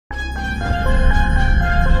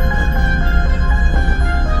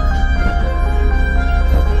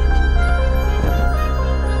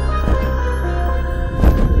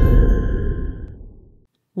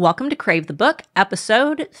Welcome to Crave the Book,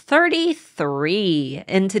 episode 33.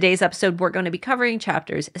 In today's episode, we're going to be covering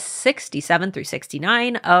chapters 67 through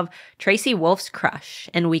 69 of Tracy Wolff's Crush.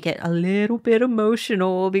 And we get a little bit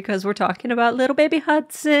emotional because we're talking about little baby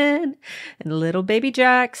Hudson and little baby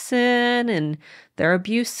Jaxon and their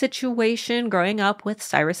abuse situation growing up with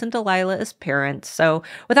Cyrus and Delilah as parents. So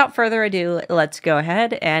without further ado, let's go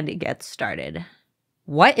ahead and get started.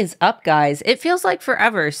 What is up, guys? It feels like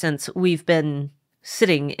forever since we've been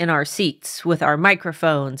sitting in our seats with our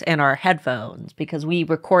microphones and our headphones because we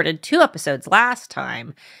recorded 2 episodes last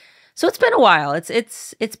time. So it's been a while.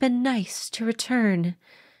 It's been nice to return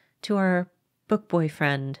to our book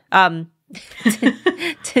boyfriend.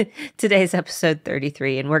 Today's episode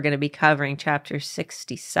 33, and we're going to be covering chapters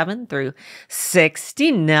 67 through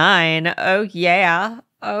 69. Oh yeah,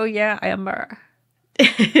 Amber.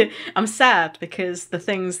 I'm sad because the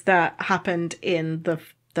things that happened in the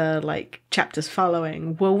chapters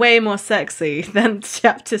following were way more sexy than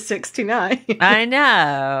chapter 69. I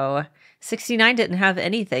know. 69 didn't have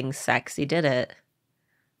anything sexy, did it?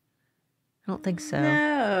 I don't think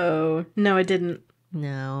so. No, it didn't.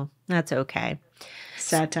 No, that's okay.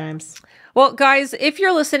 Sad times. Well, guys, if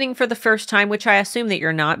you're listening for the first time, which I assume that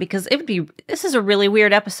you're not, because this is a really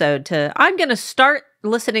weird episode I'm going to start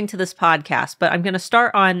listening to this podcast, but I'm going to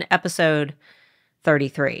start on episode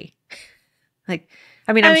 33.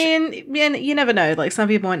 I mean, you never know. Like, some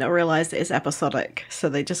people might not realize that it's episodic, so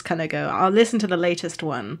they just kind of go, "I'll listen to the latest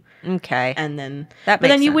one." Okay, and then but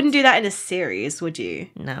then you wouldn't do that in a series, would you?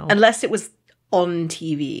 No, unless it was on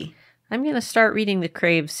TV. I'm gonna start reading the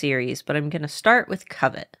Crave series, but I'm gonna start with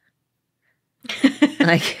Covet.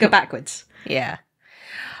 Go backwards. Yeah.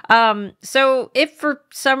 So if for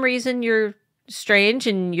some reason you're strange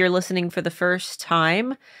and you're listening for the first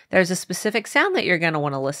time, there's a specific sound that you're going to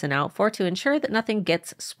want to listen out for to ensure that nothing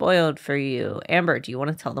gets spoiled for you. Amber, do you want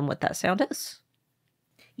to tell them what that sound is?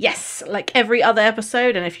 Yes, like every other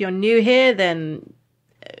episode, and if you're new here, then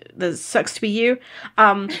that sucks to be you.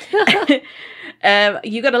 You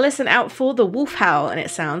got to listen out for the wolf howl, and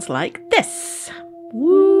it sounds like this.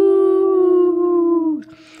 Woo!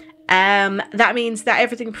 That means that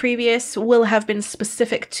everything previous will have been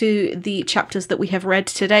specific to the chapters that we have read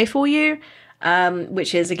today for you,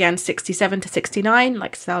 which is, again, 67 to 69,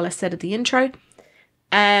 like Stella said at the intro.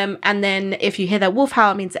 And then if you hear that wolf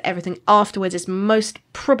howl, it means that everything afterwards is most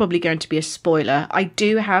probably going to be a spoiler. I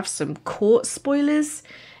do have some court spoilers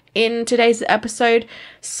in today's episode,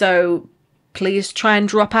 so please try and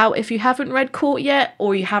drop out if you haven't read Court yet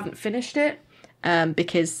or you haven't finished it,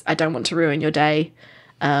 because I don't want to ruin your day.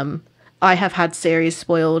 I have had series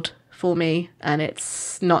spoiled for me, and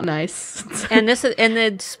it's not nice. And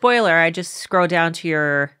the spoiler, I just scroll down to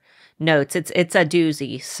your notes. It's a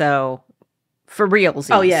doozy. So for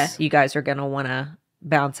realsies, oh, yeah, you guys are gonna want to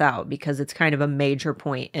bounce out because it's kind of a major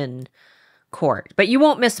point in Court. But you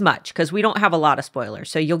won't miss much because we don't have a lot of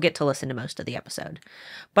spoilers, so you'll get to listen to most of the episode.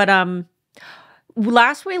 But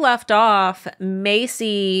last we left off,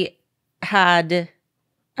 Macy had,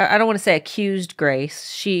 I don't want to say accused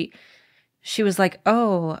Grace. She was like,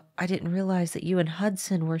 "Oh, I didn't realize that you and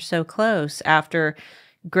Hudson were so close," after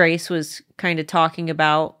Grace was kind of talking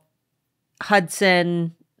about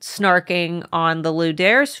Hudson snarking on the Lou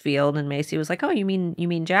Dares field, and Macy was like, "Oh, you mean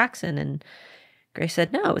Jaxon?" And Grace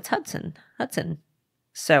said, "No, it's Hudson.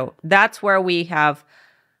 So that's where we have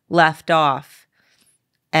left off.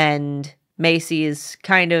 And Macy is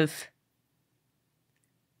kind of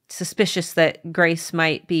suspicious that Grace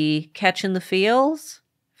might be catching the feels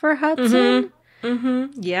for Hudson.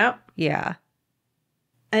 Yep. Yeah.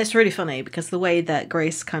 And it's really funny because the way that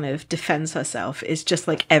Grace kind of defends herself is just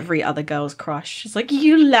like every other girl's crush. She's like,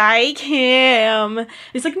 "You like him."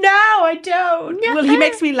 It's like, "No, I don't." "Well, he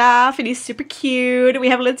makes me laugh and he's super cute and we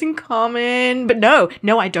have lots in common." But no,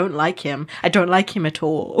 I don't like him. I don't like him at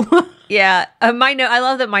all. Yeah. My note. I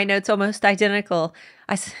love that my note's almost identical.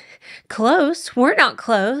 Close? We're not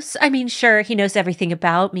close. I mean, sure, he knows everything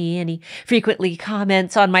about me and he frequently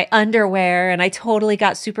comments on my underwear, and I totally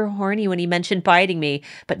got super horny when he mentioned biting me.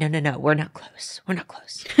 But no, we're not close.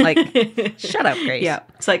 Like, shut up, Grace. Yeah.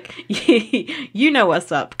 It's like, you know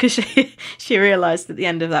what's up, because she realized at the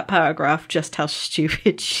end of that paragraph just how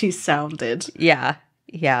stupid she sounded. Yeah.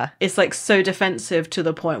 It's like so defensive to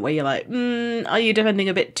the point where you're like, are you defending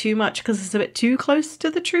a bit too much because it's a bit too close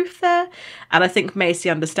to the truth there? And I think Macy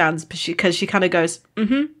understands because she kind of goes,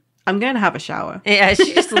 "I'm going to have a shower." Yeah,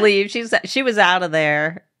 she just leaves. She was out of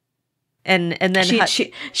there. And then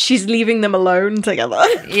she's leaving them alone together.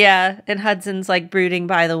 Yeah, and Hudson's like brooding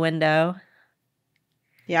by the window.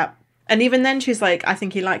 Yeah. And even then she's like, I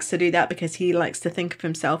think he likes to do that because he likes to think of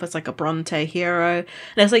himself as like a Bronte hero. And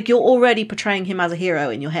it's like, you're already portraying him as a hero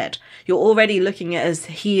in your head. You're already looking at it as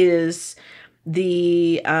he is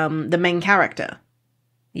the main character.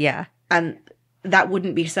 Yeah. And that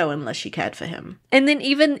wouldn't be so unless she cared for him. And then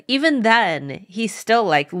even then, he's still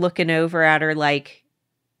like looking over at her, like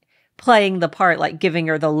playing the part, like giving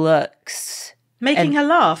her the looks. Making her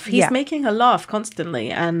laugh. He's making her laugh constantly.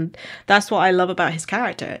 And that's what I love about his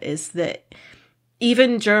character, is that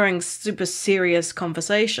even during super serious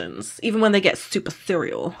conversations, even when they get super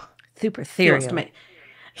serial, he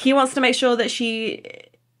wants to make sure that she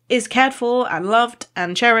is cared for and loved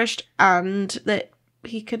and cherished, and that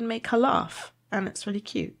he can make her laugh. And it's really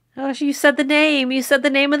cute. Oh, you said the name. You said the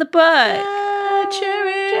name of the book.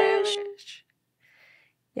 Cherish.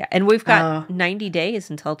 Yeah, and we've got 90 days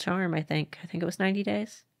until Charm, I think. I think it was 90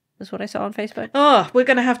 days. That's what I saw on Facebook. Oh, we're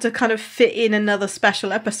going to have to kind of fit in another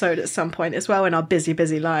special episode at some point as well in our busy,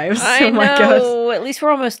 busy lives. I know. God. At least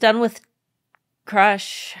we're almost done with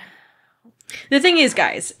Crush. The thing is,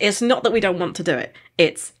 guys, it's not that we don't want to do it.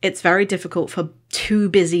 It's very difficult for two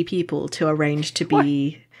busy people to arrange to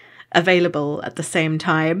be available at the same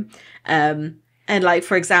time. And like,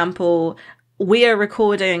 for example, we are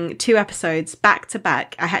recording 2 episodes back to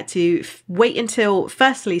back. I had to wait until,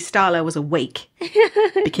 firstly, Starla was awake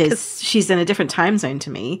because she's in a different time zone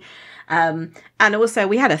to me. And also,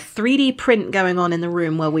 we had a 3D print going on in the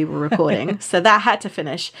room where we were recording. So that had to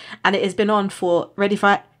finish. And it has been on for, ready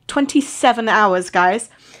for it, 27 hours,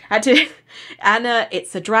 guys. And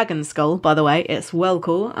it's a dragon skull, by the way. It's well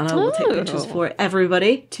cool. And I will take pictures for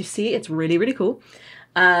everybody to see. It's really, really cool.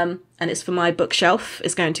 And it's for my bookshelf.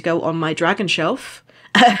 It's going to go on my dragon shelf.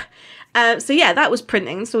 So yeah, that was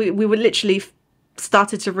printing. So we were literally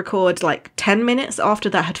started to record like 10 minutes after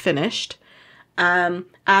that had finished. And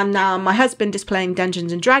now my husband is playing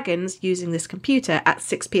Dungeons and Dragons using this computer at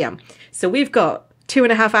 6 p.m. So we've got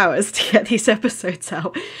 2.5 hours to get these episodes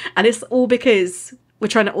out. And it's all because we're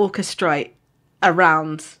trying to orchestrate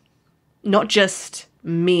around not just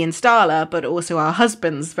me and Starla, but also our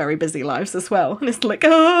husbands' very busy lives as well. And it's like,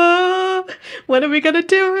 when are we going to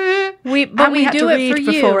do it? We had do to it read for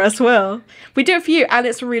you before as well. We do it for you, and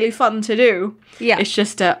it's really fun to do. Yeah. It's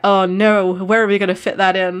just, oh no, where are we going to fit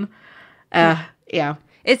that in? Yeah.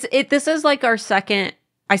 This is like our second,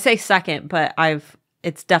 I say second, but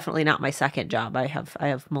it's definitely not my second job. I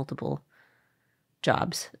have multiple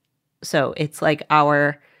jobs. So it's like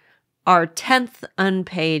our 10th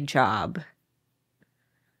unpaid job.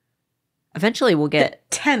 Eventually we'll get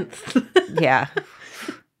 10th. Yeah.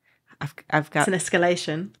 I've got it's an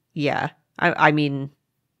escalation. Yeah. I mean,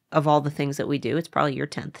 of all the things that we do, it's probably your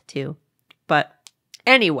 10th too. But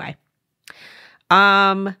anyway,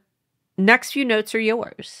 next few notes are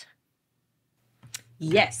yours.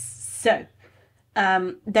 Yes. So,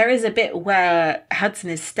 there is a bit where Hudson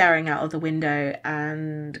is staring out of the window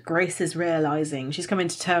and Grace is realizing she's coming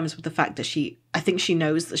to terms with the fact that I think she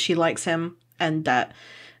knows that she likes him and that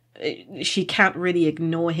she can't really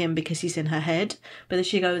ignore him because he's in her head. But then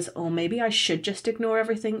she goes, oh, maybe I should just ignore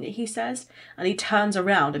everything that he says. And he turns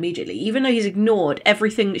around immediately, even though he's ignored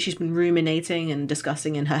everything that she's been ruminating and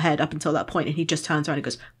discussing in her head up until that point. And he just turns around and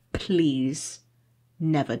goes, please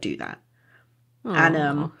never do that. Aww.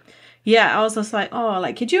 And yeah, I was just like, oh,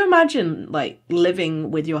 like, could you imagine like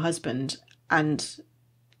living with your husband and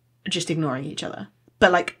just ignoring each other,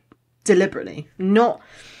 but like deliberately, not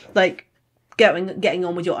like getting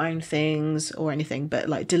on with your own things or anything, but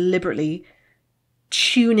like deliberately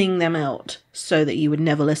tuning them out so that you would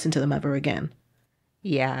never listen to them ever again.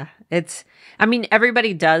 Yeah, I mean,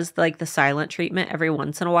 everybody does like the silent treatment every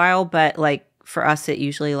once in a while, but like for us, it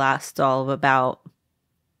usually lasts all of about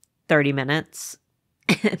 30 minutes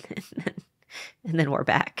and then we're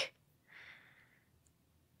back.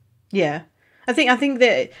 Yeah. I think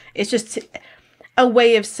that it's just a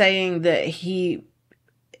way of saying that he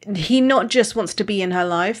not just wants to be in her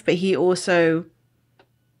life, but he also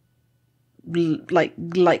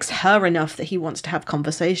likes her enough that he wants to have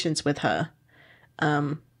conversations with her.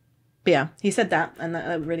 But yeah, he said that, and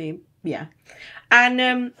that really, yeah.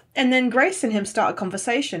 And then Grace and him start a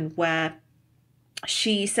conversation where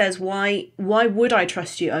she says, why would I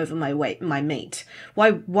trust you over my mate?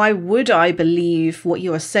 Why would I believe what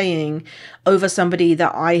you are saying over somebody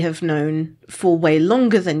that I have known for way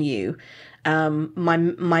longer than you? My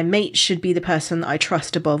mate should be the person that I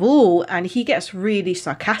trust above all. And he gets really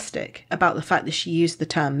sarcastic about the fact that she used the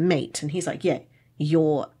term mate. And he's like, yeah,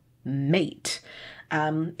 your mate,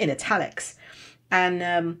 in italics.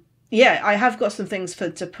 And, yeah, I have got some things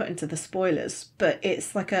to put into the spoilers, but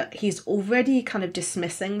it's like he's already kind of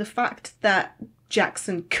dismissing the fact that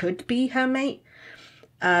Jaxon could be her mate.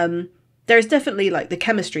 There's definitely like the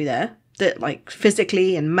chemistry there that like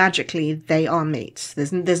physically and magically they are mates.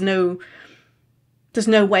 There's no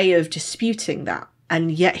way of disputing that,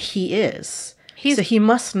 and yet he is. So he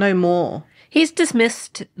must know more. He's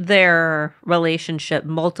dismissed their relationship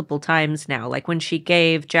multiple times now. Like when she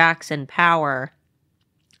gave Jaxon power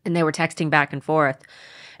and they were texting back and forth.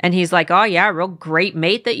 And he's like, oh yeah, real great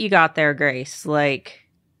mate that you got there, Grace. Like,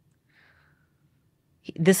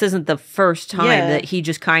 this isn't the first time that he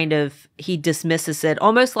just kind of, he dismisses it.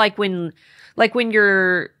 Almost like when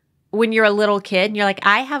you're a little kid and you're like,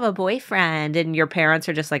 I have a boyfriend. And your parents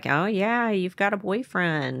are just like, oh yeah, you've got a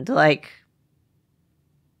boyfriend. Like,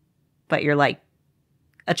 but you're like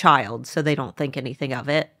a child, so they don't think anything of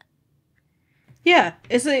it. Yeah,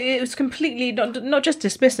 it was completely not just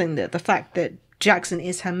dismissing the fact that Jaxon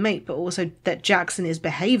is her mate, but also that Jaxon is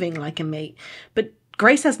behaving like a mate. But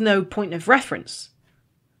Grace has no point of reference.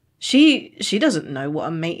 She doesn't know what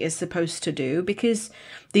a mate is supposed to do, because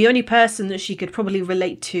the only person that she could probably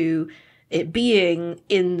relate to it being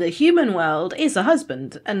in the human world is a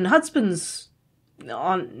husband, and husbands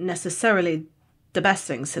aren't necessarily the best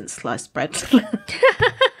thing since sliced bread.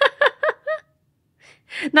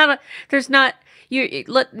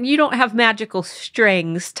 You don't have magical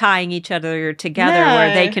strings tying each other together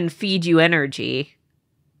where they can feed you energy.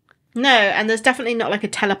 No, and there's definitely not like a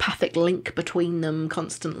telepathic link between them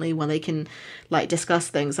constantly where they can like discuss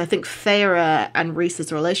things. I think Feyre and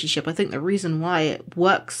Rhys's relationship, I think the reason why it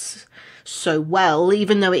works so well,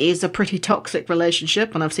 even though it is a pretty toxic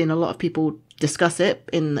relationship, and I've seen a lot of people discuss it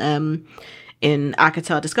in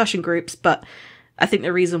ACOTAR discussion groups, but I think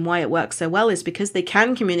the reason why it works so well is because they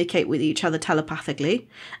can communicate with each other telepathically,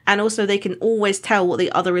 and also they can always tell what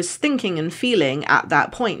the other is thinking and feeling at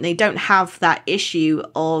that point. They don't have that issue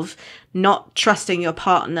of not trusting your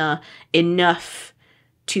partner enough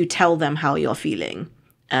to tell them how you're feeling,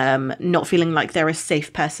 not feeling like they're a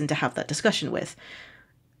safe person to have that discussion with.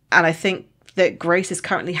 And I think that Grace is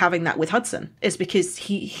currently having that with Hudson, is because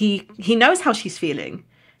he knows how she's feeling.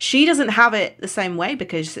 She doesn't have it the same way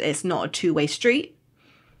because it's not a two-way street.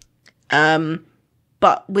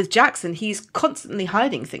 But with Jaxon, he's constantly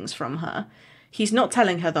hiding things from her. He's not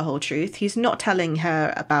telling her the whole truth. He's not telling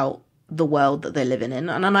her about the world that they're living in.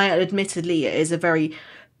 And I admittedly, it is a very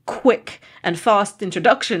quick and fast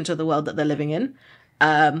introduction to the world that they're living in.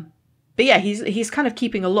 But yeah, he's kind of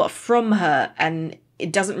keeping a lot from her, and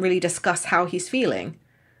it doesn't really discuss how he's feeling.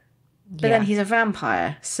 But then he's a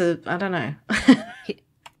vampire, so I don't know.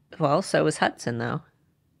 Well, so is Hudson, though.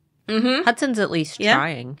 Mm-hmm. Hudson's at least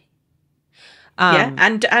trying.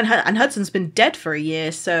 And Hudson's been dead for a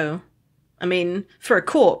year, so I mean, for a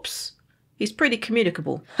corpse, he's pretty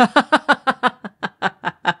communicable.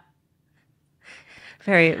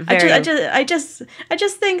 Very, very. I just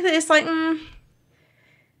think that it's like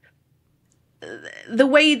the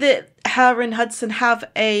way that her and Hudson have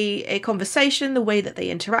a conversation, the way that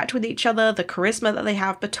they interact with each other, the charisma that they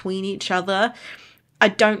have between each other. I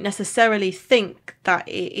don't necessarily think that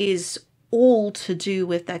it is all to do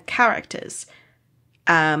with their characters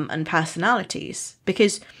and personalities,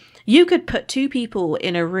 because you could put two people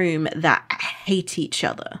in a room that hate each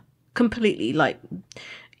other completely. Like,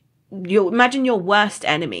 imagine your worst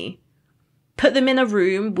enemy, put them in a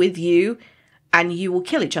room with you, and you will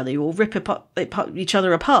kill each other. You will rip each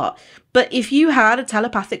other apart. But if you had a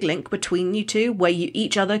telepathic link between you two where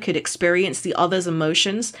each other could experience the other's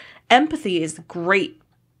emotions, empathy is a great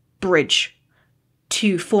bridge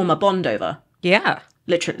to form a bond over. Yeah.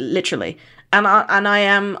 Literally. And I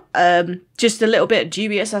am just a little bit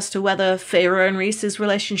dubious as to whether Feyre and Rhys's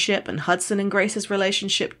relationship and Hudson and Grace's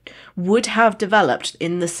relationship would have developed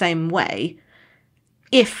in the same way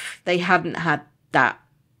if they hadn't had that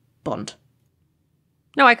bond.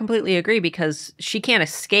 No, I completely agree, because she can't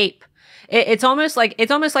escape. It's almost like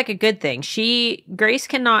a good thing. Grace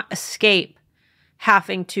cannot escape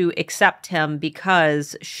having to accept him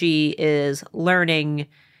because she is learning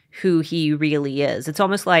who he really is. It's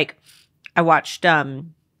almost like I watched I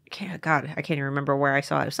can't even remember where I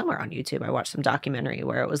saw it. It was somewhere on YouTube. I watched some documentary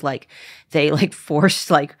where it was like they like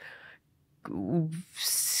forced like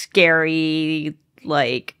scary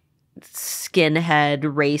like skinhead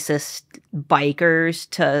racist bikers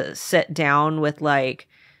to sit down with like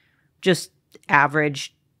just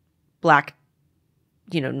average black,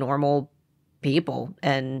 normal people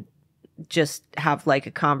and just have like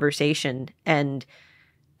a conversation and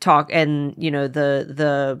talk. And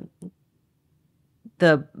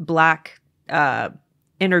the black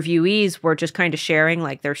interviewees were just kind of sharing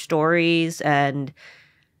like their stories and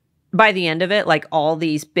by the end of it, like all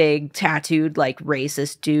these big tattooed like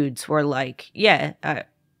racist dudes were like, yeah,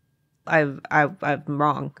 I'm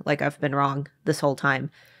wrong. Like I've been wrong this whole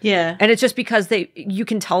time. Yeah. And it's just because you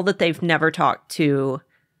can tell that they've never talked to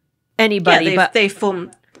anybody. Yeah, but they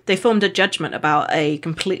formed a judgment about a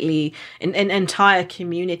completely an entire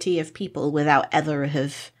community of people without ever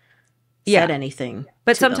have said anything.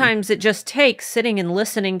 But to sometimes them. it just takes sitting and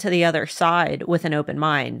listening to the other side with an open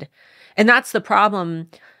mind. And that's the problem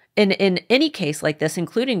in any case like this,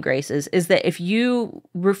 including Grace's, is that if you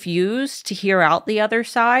refuse to hear out the other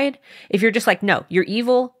side, if you're just like, no, you're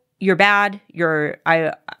evil, you're bad,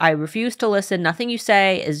 I refuse to listen, nothing you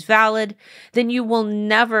say is valid, then you will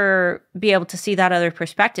never be able to see that other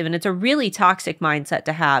perspective. And it's a really toxic mindset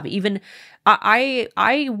to have. Even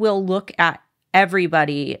I will look at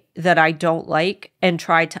everybody that I don't like and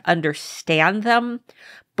try to understand them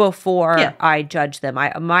before I judge them.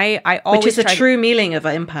 I always, which is the true meaning of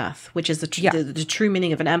an empath. Which is the true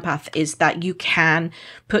meaning of an empath is that you can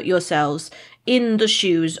put yourselves in the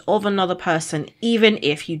shoes of another person, even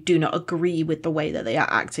if you do not agree with the way that they are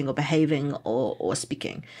acting or behaving or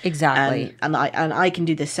speaking. Exactly. And I can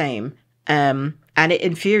do the same. And it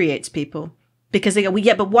infuriates people because they go, well,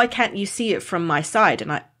 yeah, but why can't you see it from my side?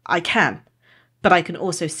 And I can, but I can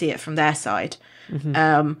also see it from their side.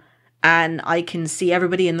 Mm-hmm. And I can see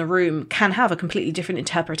everybody in the room can have a completely different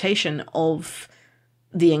interpretation of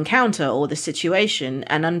the encounter or the situation,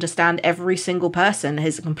 and understand every single person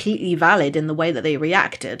is completely valid in the way that they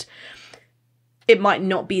reacted. It might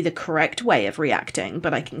not be the correct way of reacting,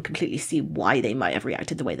 but I can completely see why they might have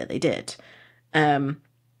reacted the way that they did. And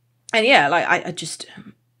yeah, like I just,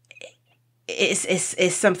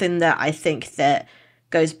 it's something that I think that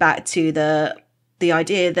goes back to the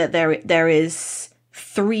idea that there is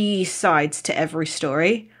 3 sides to every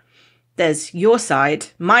story. There's your side,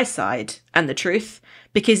 my side, and the truth.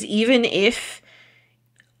 Because even if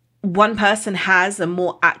one person has a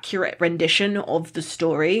more accurate rendition of the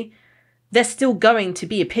story, they're still going to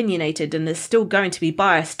be opinionated and there's still going to be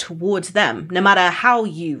bias towards them, no matter how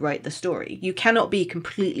you write the story. You cannot be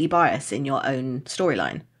completely biased in your own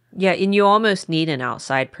storyline. Yeah, and you almost need an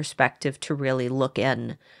outside perspective to really look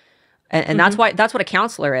in. And that's what a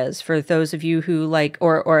counselor is for those of you who like,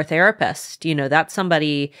 or a therapist, you know, that's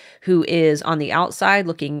somebody who is on the outside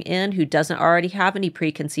looking in, who doesn't already have any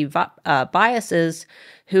preconceived biases,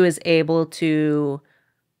 who is able to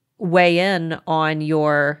weigh in on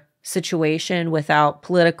your situation without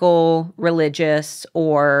political, religious,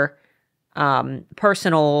 or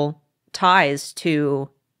personal ties to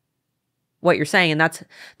what you're saying. And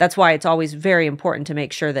that's why it's always very important to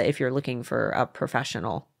make sure that if you're looking for a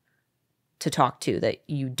professional to talk to, that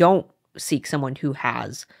you don't seek someone who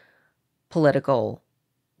has political,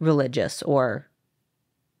 religious, or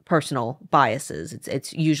personal biases.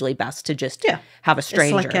 It's usually best to just have a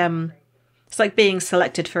stranger. It's like being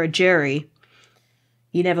selected for a jury.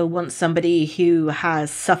 You never want somebody who has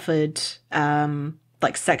suffered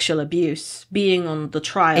like sexual abuse being on the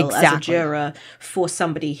trial as a juror for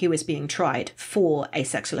somebody who is being tried for a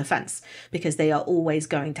sexual offense, because they are always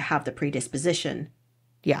going to have the predisposition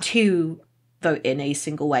to vote in a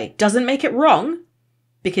single way. Doesn't make it wrong,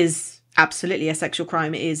 because absolutely a sexual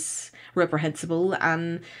crime is reprehensible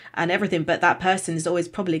and everything, but that person is always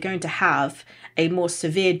probably going to have a more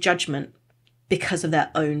severe judgment because of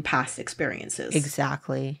their own past experiences.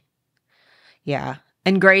 Exactly. Yeah.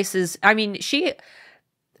 And Grace is, I mean,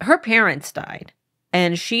 her parents died,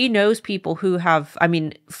 and she knows people who have, I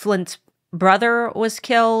mean, Flint's brother was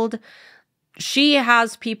killed. She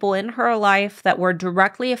has people in her life that were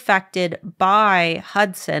directly affected by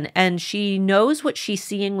Hudson, and she knows what she's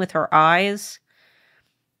seeing with her eyes.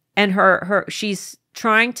 And she's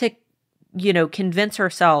trying to, you know, convince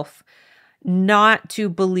herself not to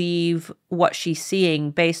believe what she's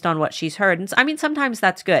seeing based on what she's heard. And I mean, sometimes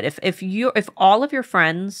that's good. If all of your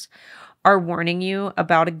friends are warning you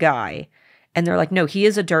about a guy and they're like, no, he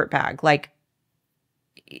is a dirtbag, like,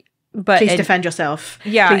 but please defend yourself.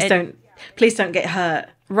 Yeah. Please don't get hurt.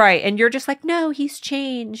 Right. And you're just like, no, he's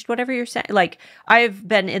changed, whatever you're saying. Like, I've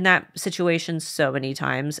been in that situation so many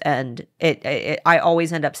times, and I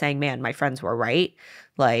always end up saying, man, my friends were right.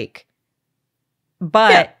 Like,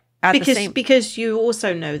 but because you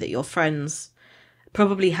also know that your friends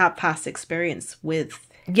probably have past experience with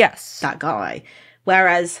that guy.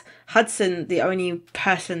 Whereas Hudson, the only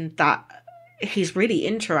person that he's really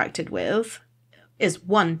interacted with is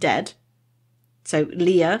one dead. So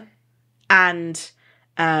Leah and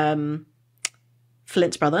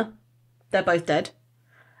Flint's brother, they're both dead.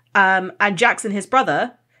 And Jaxon, his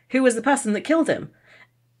brother, who was the person that killed him.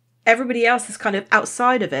 everybody else is kind of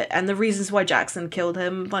outside of it, and the reasons why Jaxon killed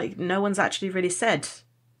him, like, no one's actually really said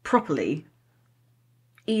properly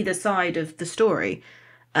either side of the story.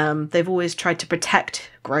 They've always tried to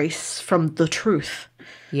protect Grace from the truth.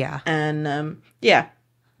 Yeah. And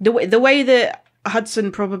the way that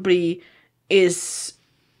Hudson probably is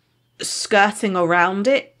skirting around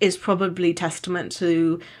it is probably testament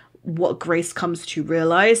to what Grace comes to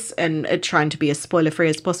realize, and trying to be as spoiler free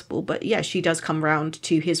as possible. But yeah, she does come around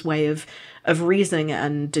to his way of reasoning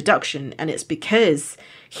and deduction, and it's because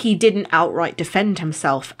he didn't outright defend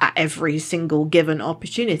himself at every single given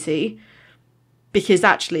opportunity, because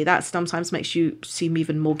actually that sometimes makes you seem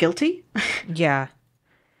even more guilty. Yeah.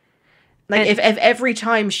 Like, if every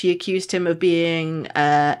time she accused him of being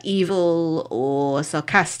evil or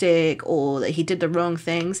sarcastic, or that he did the wrong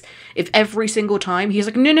things, if every single time he's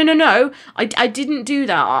like, no, I didn't do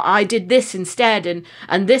that, I did this instead,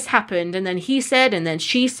 and this happened, and then he said, and then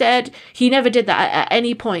she said, he never did that. At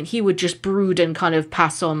any point, he would just brood and kind of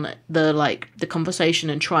pass on the conversation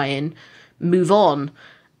and try and move on.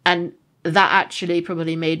 And that actually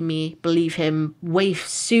probably made me believe him way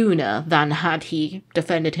sooner than had he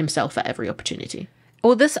defended himself at every opportunity.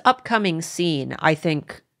 Well, this upcoming scene, I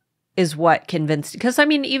think, is what convinced... Because, I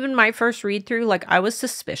mean, even my first read-through, like, I was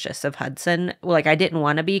suspicious of Hudson. Like, I didn't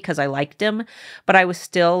want to be because I liked him. But I was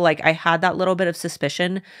still, like, I had that little bit of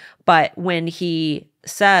suspicion. But when he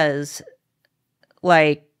says,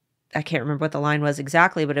 like, I can't remember what the line was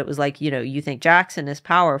exactly, but it was like, you know, you think Jaxon is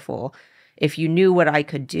powerful. If you knew what I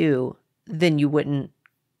could do, then you wouldn't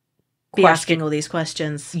be asking all these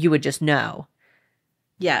questions. You would just know.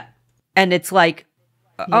 Yeah. And it's like,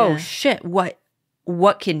 oh shit, what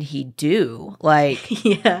can he do? Like,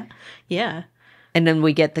 yeah. And then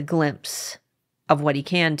we get the glimpse of what he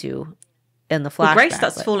can do in the flashback. Well, Grace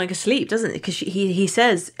starts falling asleep, doesn't it? Because he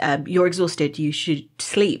says, you're exhausted, you should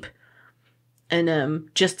sleep. And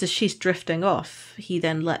just as she's drifting off, he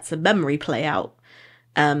then lets a memory play out.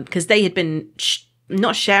 Because they had been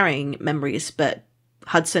not sharing memories, but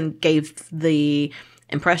Hudson gave the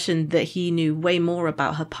impression that he knew way more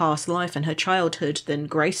about her past life and her childhood than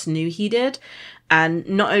Grace knew he did. And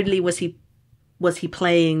not only was he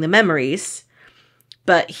playing the memories,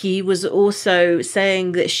 but he was also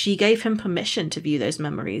saying that she gave him permission to view those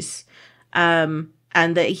memories, and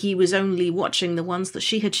that he was only watching the ones that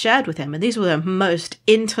she had shared with him. And these were the most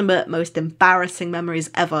intimate, most embarrassing memories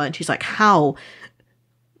ever. And she's like, how?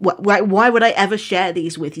 Why would I ever share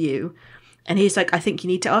these with you? And he's like, I think you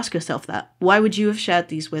need to ask yourself that. Why would you have shared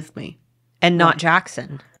these with me? And not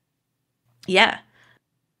Jaxon. Yeah.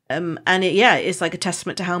 It's like a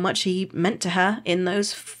testament to how much he meant to her in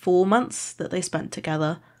those 4 months that they spent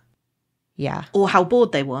together. Yeah. Or how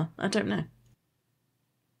bored they were. I don't know.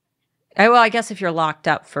 Well, I guess if you're locked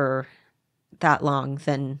up for that long,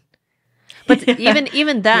 then... But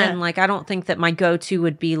even then, like, I don't think that my go-to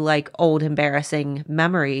would be, like, old, embarrassing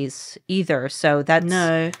memories either. So that's...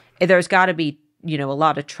 No. There's got to be, you know, a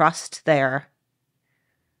lot of trust there.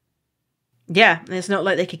 Yeah, it's not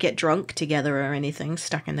like they could get drunk together or anything,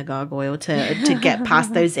 stuck in the gargoyle to get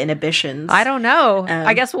past those inhibitions. I don't know.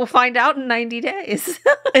 I guess we'll find out in 90 days.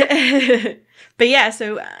 But yeah,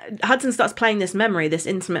 so Hudson starts playing this memory, this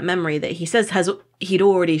intimate memory that he says he'd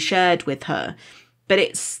already shared with her. But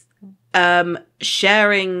it's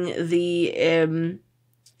sharing the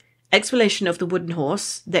explanation of the wooden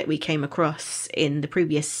horse that we came across in the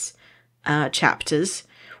previous chapters,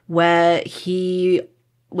 where he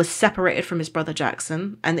was separated from his brother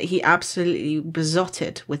Jaxon, and that he absolutely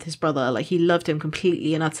besotted with his brother. Like, he loved him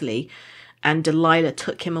completely and utterly, and Delilah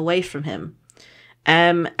took him away from him.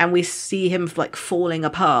 And we see him, like, falling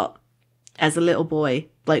apart as a little boy,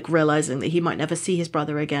 like, realizing that he might never see his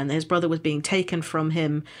brother again, that his brother was being taken from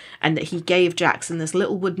him, and that he gave Jaxon this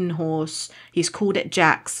little wooden horse. He's called it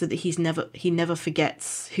Jax so that he never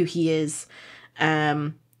forgets who he is.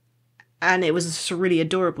 And it was just a really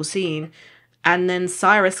adorable scene. And then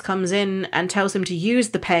Cyrus comes in and tells him to use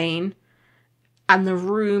the pain, and the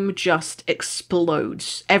room just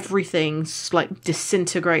explodes. Everything, like,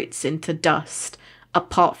 disintegrates into dust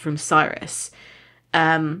apart from Cyrus.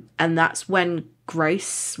 And that's when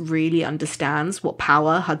Grace really understands what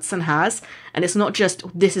power Hudson has. And it's not just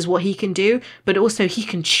this is what he can do, but also he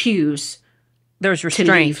can choose There's restraint.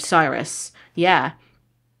 to leave Cyrus. Yeah.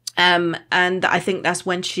 And I think that's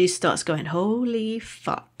when she starts going, holy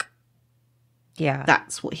fuck. Yeah.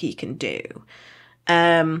 That's what he can do.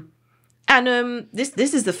 This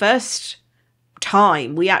is the first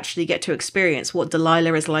time we actually get to experience what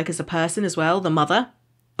Delilah is like as a person as well, the mother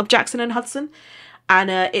of Jaxon and Hudson. And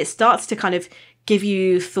it starts to kind of give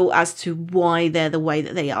you thought as to why they're the way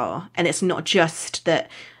that they are. And it's not just that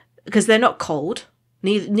because they're not cold.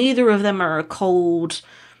 Neither of them are a cold,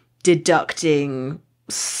 deducting,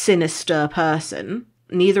 sinister person.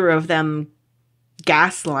 Neither of them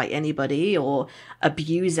gaslight anybody or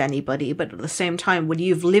abuse anybody, but at the same time, when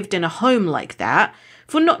you've lived in a home like that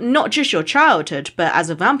for not just your childhood, but as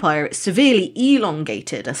a vampire, it's severely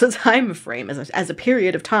elongated as a time frame, as a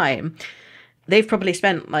period of time. They've probably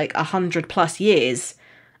spent like 100+ years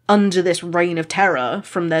under this reign of terror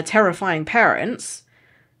from their terrifying parents.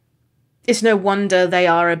 It's no wonder they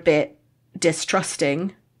are a bit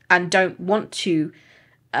distrusting and don't want to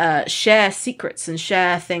share secrets and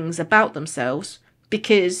share things about themselves,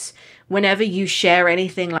 because whenever you share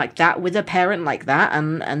anything like that with a parent like that,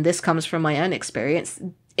 and this comes from my own experience,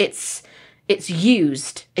 it's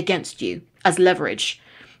used against you as leverage.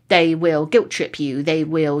 They will guilt trip you. They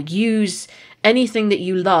will use anything that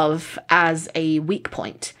you love as a weak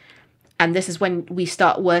point. And this is when we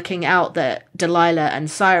start working out that Delilah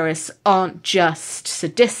and Cyrus aren't just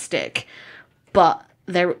sadistic, but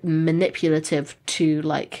they're manipulative to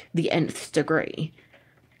like the nth degree.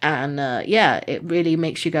 And yeah, it really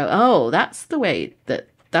makes you go, oh, that's the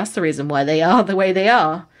reason why they are the way they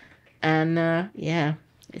are. And yeah,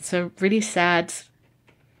 it's a really sad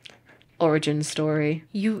origin story.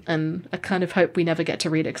 And I kind of hope we never get to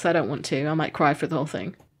read it, because I don't want to. I might cry for the whole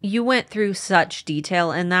thing. You went through such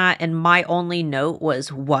detail in that, and my only note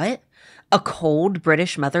was, what? A cold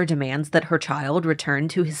British mother demands that her child return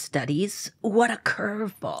to his studies? What a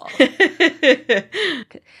curveball.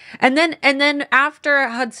 And then after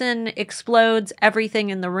Hudson explodes everything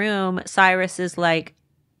in the room, Cyrus is like,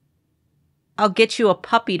 I'll get you a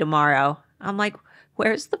puppy tomorrow. I'm like,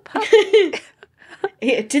 where's the puppy?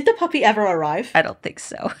 Did the puppy ever arrive? I don't think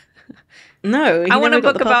so. No, I want a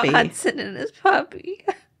book about Hudson and his puppy.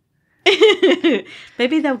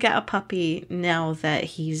 Maybe they'll get a puppy now that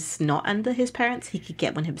he's not under his parents. He could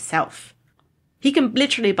get one himself. He can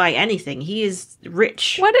literally buy anything. He is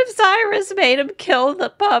rich. What if Cyrus made him kill the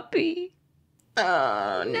puppy?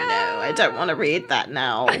 Oh, no. I don't want to read that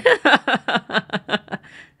now.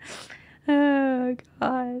 Oh,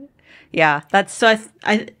 God. Yeah, that's... So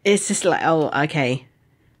it's just like, oh, okay.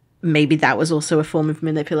 Maybe that was also a form of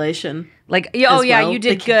manipulation. Like, oh yeah, you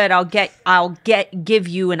did good. I'll give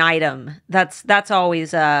you an item. That's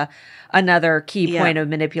always another key point of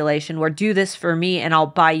manipulation, where do this for me and I'll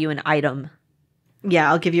buy you an item.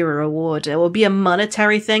 Yeah, I'll give you a reward. It will be a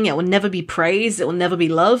monetary thing. It will never be praise. It will never be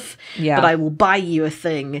love. Yeah. But I will buy you a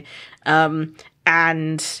thing.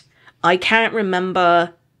 And I can't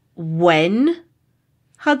remember when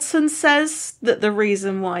Hudson says that the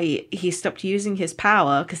reason why he stopped using his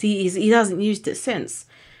power, because he hasn't used it since,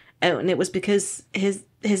 and it was because his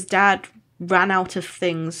dad ran out of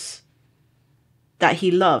things that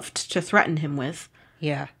he loved to threaten him with.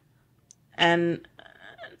 Yeah. And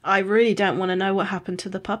I really don't want to know what happened to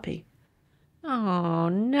the puppy. Oh,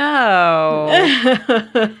 no.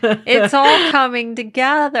 It's all coming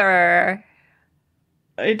together.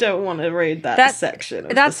 I don't want to read that section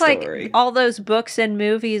of that's the story. Like all those books and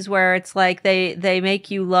movies where it's like they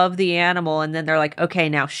make you love the animal and then they're like, okay,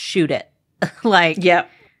 now shoot it. Like,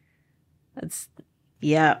 yep.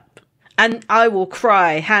 Yep. And I will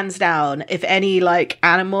cry, hands down, if any like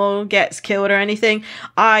animal gets killed or anything.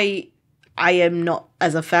 I am not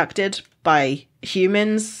as affected by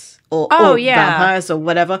humans or vampires or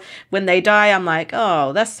whatever. When they die, I'm like,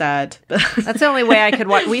 oh, that's sad. That's the only way I could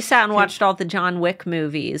watch. We sat and watched all the John Wick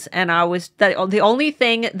movies, and I was the only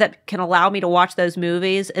thing that can allow me to watch those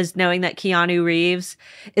movies is knowing that Keanu Reeves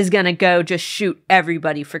is gonna go just shoot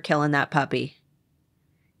everybody for killing that puppy.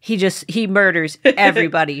 He murders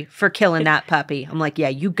everybody for killing that puppy. I'm like, yeah,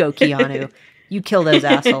 you go, Keanu. You kill those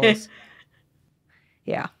assholes.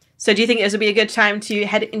 Yeah. So do you think this would be a good time to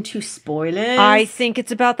head into spoilers? I think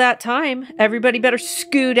it's about that time. Everybody better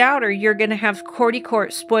scoot out or you're going to have Cordy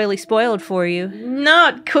Court spoiled for you.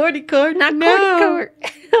 Not Cordy Court. Not Cordy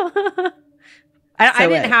Court. I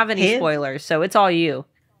didn't have any spoilers, so it's all you.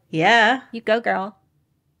 Yeah. You go, girl.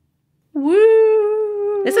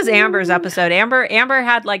 Woo! This is Amber's episode. Amber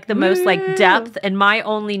had like the most like depth, and my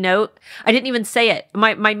only note, I didn't even say it.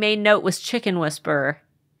 My main note was chicken whisperer.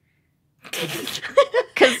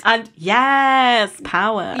 And yes,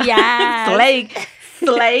 power. Yes.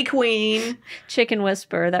 Slay queen. Chicken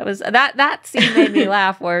whisperer. That was that scene made me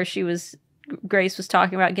laugh, where Grace was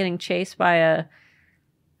talking about getting chased by a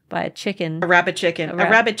chicken. A rabbit chicken.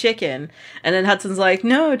 And then Hudson's like,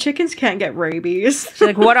 no, chickens can't get rabies. She's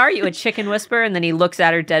like, what are you, a chicken whisperer? And then he looks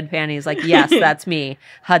at her deadpan and he's like, yes, that's me,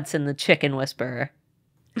 Hudson the chicken whisperer.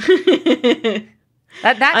 That should be the episode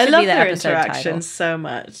title. I love their interactions so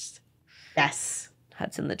much. Yes.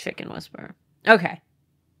 Hudson the chicken whisperer. Okay.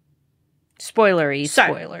 Spoilery So,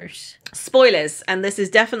 spoilers. Spoilers, and this is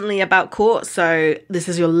definitely about court, so this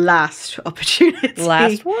is your last opportunity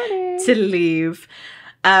Last warning. to leave.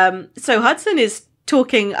 So Hudson is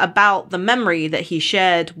talking about the memory that he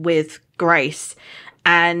shared with Grace,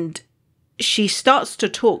 and she starts to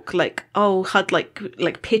talk like, oh, Hud,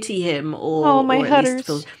 like pity him, or my or at least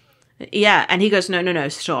Hudders. yeah, and he goes, no,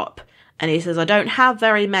 stop. And he says, I don't have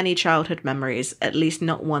very many childhood memories, at least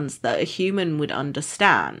not ones that a human would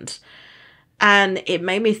understand. And it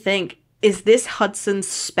made me think, is this Hudson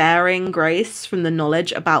sparing Grace from the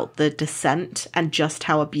knowledge about the descent and just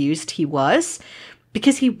how abused he was?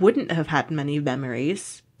 Because he wouldn't have had many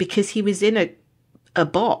memories, because he was in a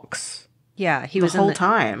box. Yeah, he the was whole in the,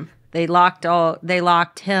 time. They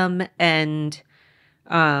locked him and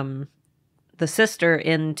the sister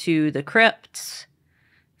into the crypts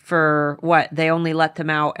for what? They only let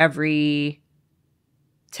them out every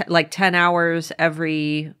 10 hours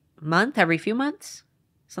every month, every few months,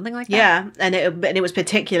 something like that. Yeah, and it was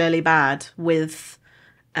particularly bad with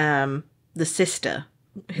the sister,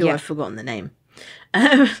 who I've forgotten the name.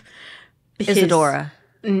 Isadora.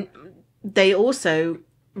 They also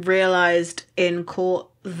realized in court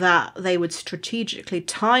that they would strategically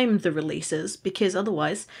time the releases, because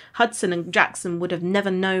otherwise Hudson and Jaxon would have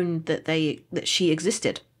never known that she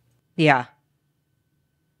existed. Yeah.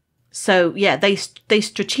 So yeah, they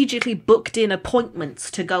strategically booked in appointments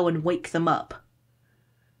to go and wake them up.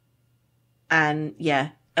 And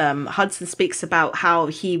yeah, Hudson speaks about how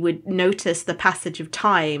he would notice the passage of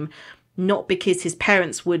time, not because his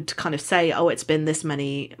parents would kind of say, oh, it's been this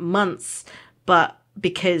many months, but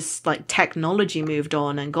because like technology moved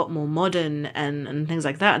on and got more modern and things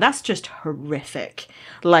like that. That's just horrific.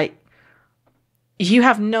 Like, you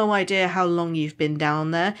have no idea how long you've been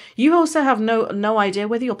down there. You also have no idea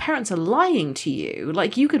whether your parents are lying to you.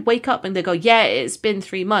 Like, you could wake up and they go, yeah, it's been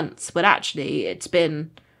 3 months, but actually it's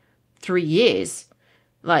been 3 years.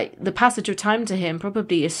 Like, the passage of time to him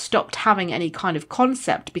probably has stopped having any kind of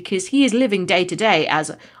concept, because he is living day to day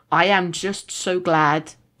as, I am just so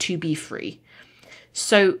glad to be free.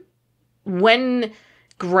 So when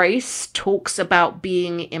Grace talks about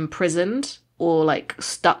being imprisoned or like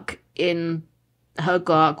stuck in her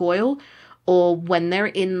gargoyle, or when they're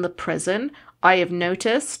in the prison, I have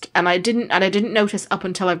noticed, and I didn't notice up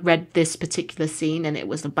until I read this particular scene, and it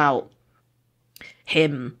was about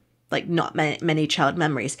him, like not many child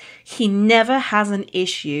memories. He never has an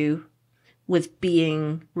issue with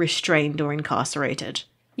being restrained or incarcerated.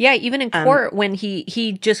 Yeah, even in court, when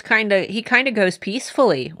he just kind of goes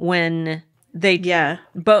peacefully when they... Yeah.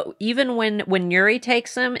 But even when Yuri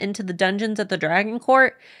takes him into the dungeons at the Dragon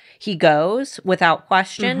Court, he goes without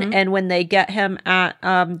question. Mm-hmm. And when they get him at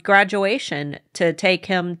graduation to take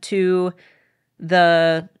him to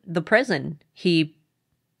the prison, he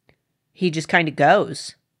just kind of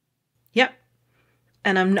goes. Yep.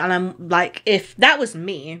 And I'm like, if that was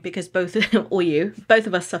me, because both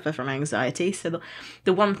of us suffer from anxiety, so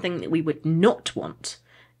the one thing that we would not want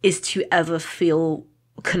is to ever feel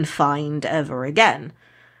confined ever again.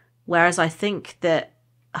 Whereas I think that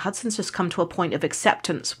Hudson's just come to a point of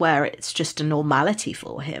acceptance where it's just a normality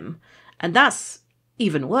for him. And that's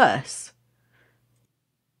even worse.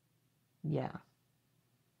 Yeah.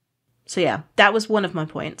 So yeah, that was one of my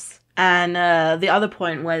points. And the other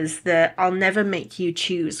point was that I'll never make you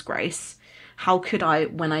choose, Grace. How could I,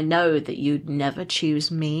 when I know that you'd never choose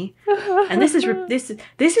me? And this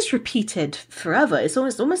is repeated forever. It's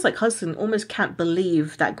almost like Hudson almost can't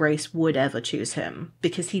believe that Grace would ever choose him,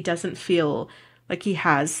 because he doesn't feel like he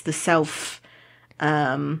has the self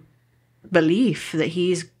belief that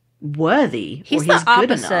he's worthy, or he's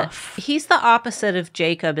good enough. He's the opposite of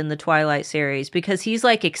Jacob in the Twilight series, because he's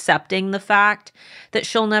like accepting the fact that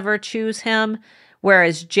she'll never choose him,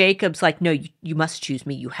 whereas Jacob's like, no, you must choose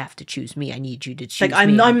me. You have to choose me. I need you to choose like,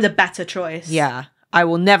 me. I'm the better choice. Yeah, I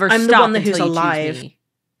will never I'm stop the one until who's you alive. choose me.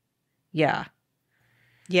 Yeah.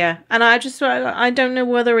 Yeah, and I don't know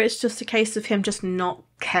whether it's just a case of him just not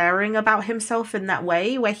caring about himself in that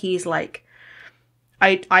way, where he's like,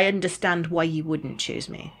 I understand why you wouldn't choose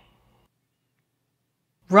me.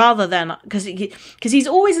 Rather than, because he's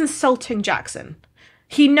always insulting Jaxon.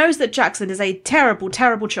 He knows that Jaxon is a terrible,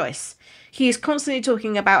 terrible choice. He is constantly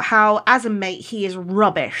talking about how, as a mate, he is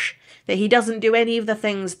rubbish. That he doesn't do any of the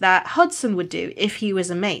things that Hudson would do if he was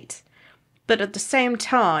a mate. But at the same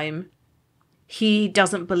time, he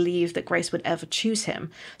doesn't believe that Grace would ever choose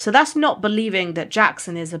him. So that's not believing that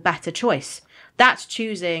Jaxon is a better choice. That's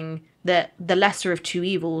choosing that the lesser of two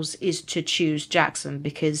evils is to choose Jaxon,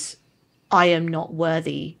 because I am not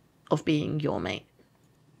worthy of being your mate.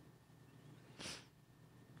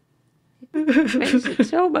 Makes it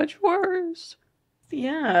so much worse.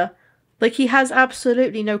 Yeah. Like, he has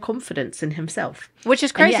absolutely no confidence in himself. Which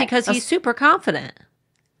is crazy because he's super confident.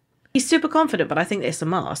 He's super confident, but I think it's a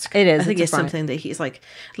mask. It is. I think it's something that he's like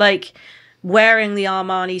wearing the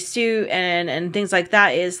Armani suit and things like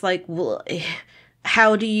that is like, well,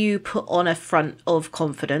 how do you put on a front of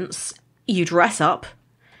confidence? You dress up.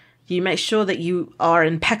 You make sure that you are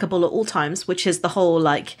impeccable at all times, which is the whole,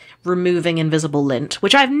 like, removing invisible lint,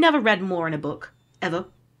 which I've never read more in a book, ever.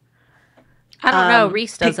 I don't know.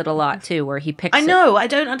 Reese does it a lot, too, where he picks I know. I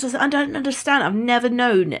don't understand. I've never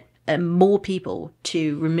known more people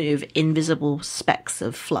to remove invisible specks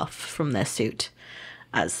of fluff from their suit,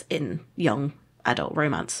 as in young adult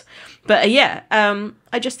romance. But,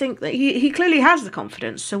 I just think that he clearly has the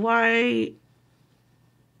confidence, so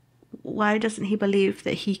why doesn't he believe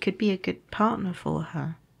that he could be a good partner for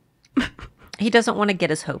her? He doesn't want to get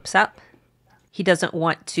his hopes up. He doesn't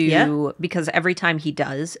want to, because every time he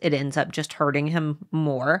does, it ends up just hurting him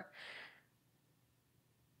more.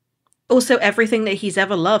 Also, everything that he's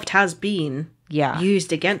ever loved has been Yeah.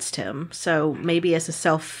 used against him. So maybe as a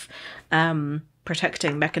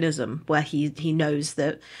self-protecting mechanism where he knows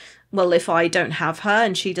that, well, if I don't have her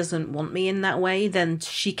and she doesn't want me in that way, then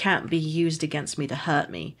she can't be used against me to hurt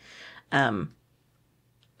me.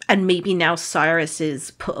 And maybe now Cyrus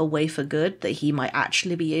is put away for good, that he might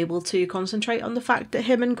actually be able to concentrate on the fact that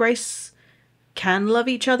him and Grace can love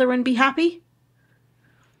each other and be happy.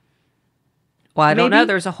 Well, I don't know.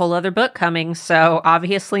 There's a whole other book coming, so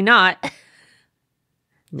obviously not.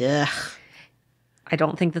 Yeah. I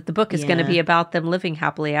don't think that the book is going to be about them living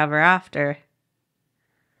happily ever after.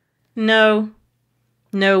 No,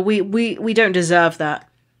 we don't deserve that.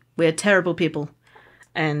 We're terrible people,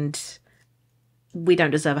 and we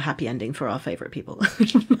don't deserve a happy ending for our favorite people.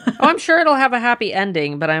 Oh, I'm sure it'll have a happy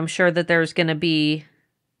ending, but I'm sure that there's going to be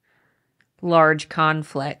large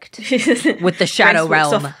conflict with the Shadow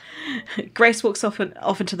Realm. Grace walks off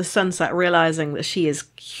into the sunset, realizing that she is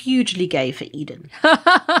hugely gay for Eden.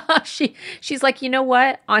 She's like, you know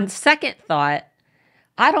what? On second thought,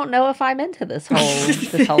 I don't know if I'm into this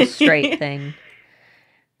whole straight thing.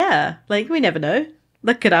 Yeah, like, we never know.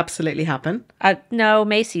 That could absolutely happen. No,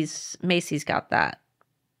 Macy's got that.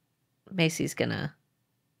 Macy's gonna.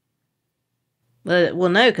 Well,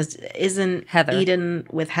 no, because isn't Heather. Eden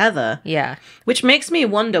with Heather? Yeah. Which makes me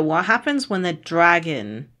wonder what happens when the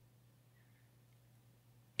dragon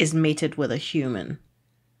is mated with a human.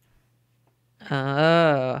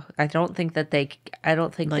 Oh, I don't think that's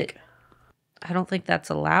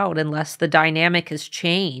allowed unless the dynamic has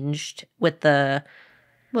changed with the.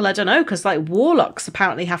 Well, I don't know, because, like, warlocks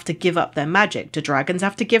apparently have to give up their magic. Do dragons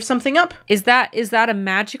have to give something up? Is that a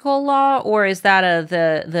magical law, or is that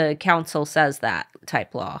the council says that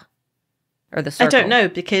type law? Or the circle? I don't know,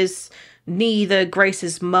 because neither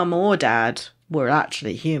Grace's mum or dad were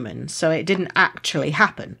actually human, so it didn't actually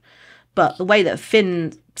happen. But the way that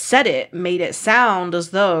Finn said it made it sound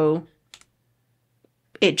as though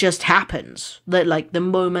it just happens. That, like, the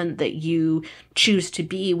moment that you choose to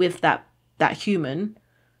be with that human,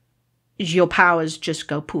 your powers just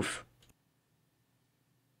go poof.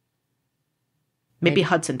 Maybe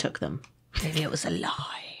Hudson took them. Maybe it was a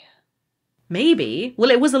lie. Maybe.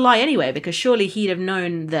 Well, it was a lie anyway, because surely he'd have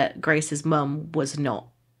known that Grace's mum was not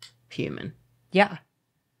human. Yeah.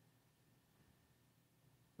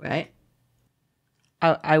 Right?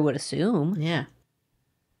 I would assume. Yeah.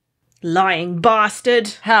 Lying bastard.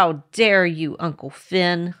 How dare you, Uncle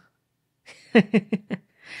Finn?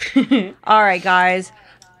 All right, guys.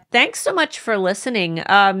 Thanks so much for listening.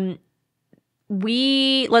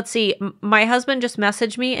 Let's see, my husband just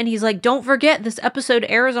messaged me and he's like, don't forget this episode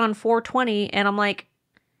airs on 4/20. And I'm like,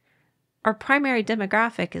 our primary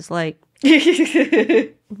demographic is like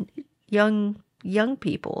young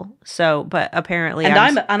people. So, but apparently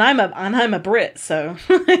I'm a Brit, so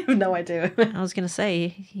I have no idea. I was going to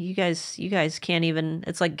say, you guys can't even,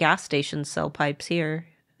 it's like gas stations sell pipes here.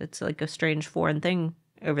 It's like a strange foreign thing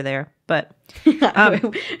over there. But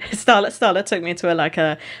Starla took me to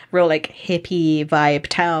a real hippie vibe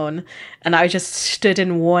town, and I just stood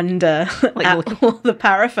in wonder at all the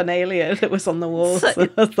paraphernalia that was on the walls. I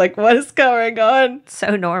was like, what is going on?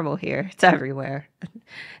 So normal here. It's everywhere.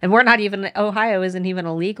 And Ohio isn't even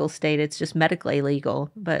a legal state. It's just medically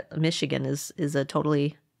legal. But Michigan is a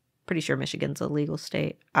totally, pretty sure Michigan's a legal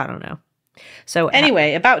state. I don't know. So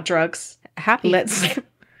anyway, about drugs. Happy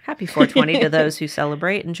 420 to those who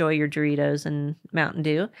celebrate. Enjoy your Doritos and Mountain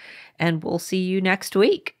Dew. And we'll see you next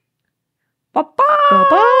week. Bye-bye.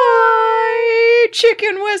 Bye-bye,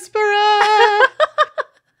 Chicken Whisperer.